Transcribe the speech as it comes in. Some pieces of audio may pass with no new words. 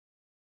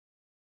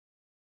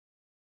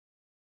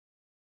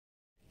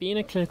Being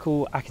a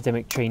clinical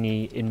academic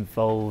trainee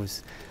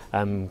involves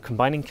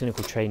combining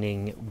clinical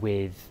training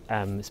with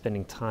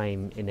spending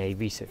time in a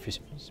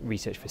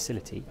research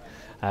facility,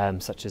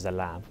 such as a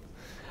lab.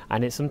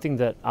 And it's something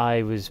that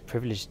I was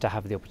privileged to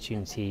have the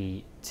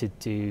opportunity to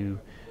do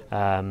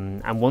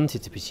and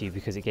wanted to pursue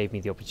because it gave me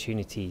the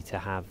opportunity to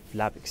have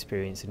lab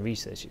experience and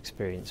research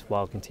experience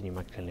while continuing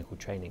my clinical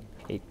training.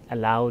 It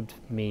allowed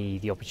me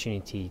the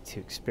opportunity to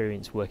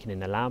experience working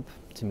in a lab,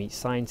 to meet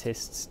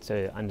scientists,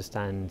 to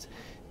understand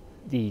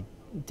the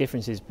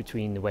differences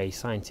between the way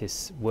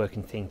scientists work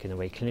and think and the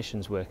way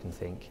clinicians work and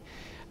think,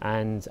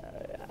 and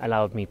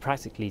allowed me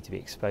practically to be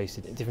exposed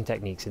to different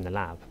techniques in the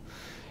lab.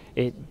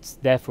 It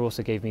therefore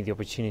also gave me the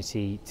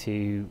opportunity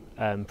to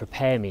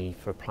prepare me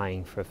for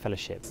applying for a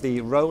fellowship.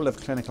 The role of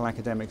clinical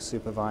academic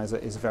supervisor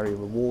is very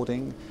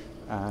rewarding.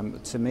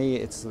 To me,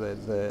 it's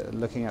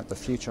looking at the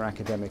future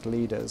academic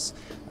leaders,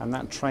 and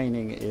that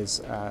training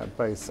is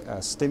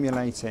both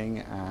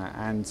stimulating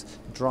and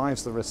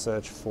drives the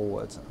research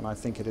forward. And I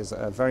think it is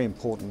a very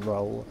important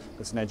role.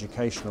 It's an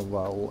educational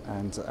role,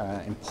 and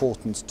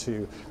important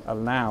to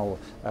allow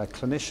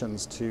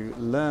clinicians to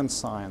learn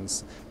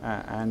science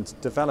and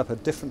develop a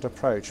different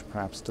approach,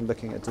 perhaps, to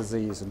looking at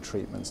disease and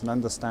treatments and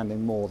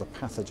understanding more the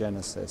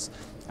pathogenesis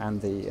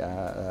and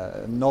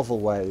the novel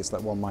ways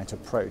that one might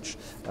approach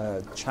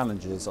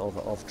challenges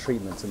of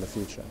treatments in the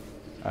future.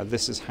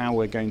 This is how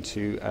we're going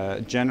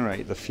to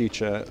generate the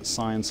future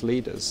science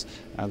leaders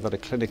that are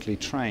clinically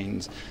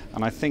trained,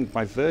 and I think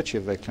by virtue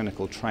of their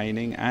clinical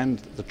training and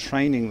the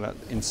training that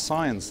in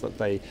science that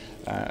they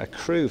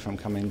accrue from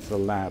coming into the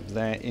lab,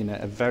 they're in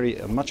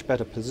a much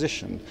better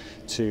position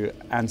to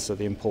answer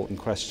the important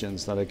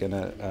questions that are going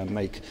to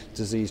make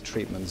disease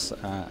treatments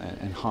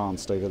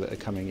enhanced over the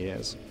coming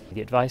years.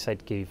 The advice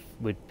I'd give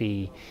would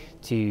be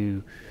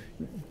to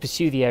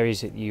pursue the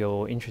areas that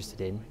you're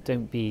interested in.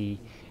 Don't be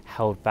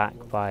held back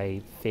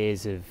by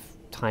fears of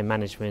time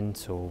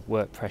management or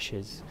work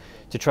pressures.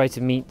 To try to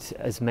meet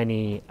as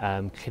many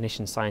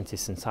clinician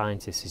scientists and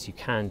scientists as you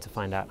can to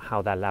find out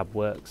how their lab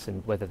works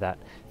and whether that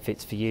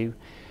fits for you.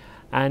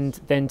 And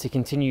then to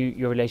continue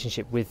your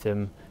relationship with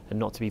them and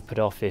not to be put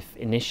off if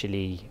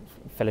initially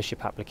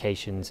fellowship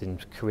applications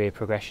and career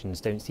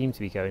progressions don't seem to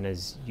be going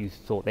as you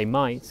thought they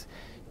might.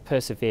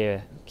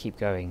 Persevere, keep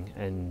going,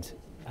 and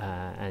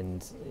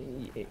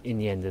in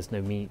the end there's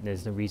no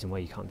reason why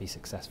you can't be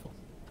successful.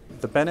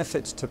 The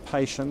benefit to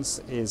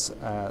patients is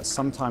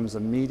sometimes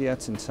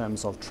immediate in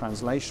terms of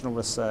translational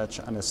research,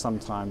 and is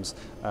sometimes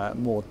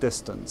more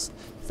distant.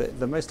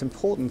 The most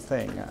important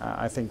thing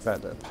I think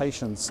that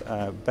patients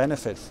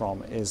benefit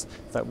from is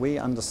that we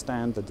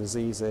understand the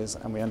diseases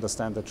and we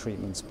understand the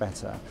treatments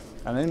better.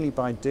 And only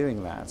by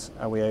doing that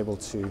are we able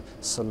to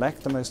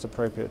select the most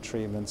appropriate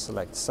treatments,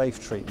 select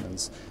safe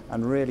treatments,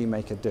 and really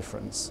make a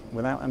difference.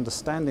 Without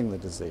understanding the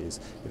disease,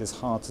 it is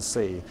hard to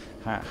see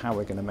how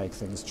we're going to make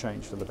things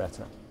change for the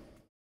better.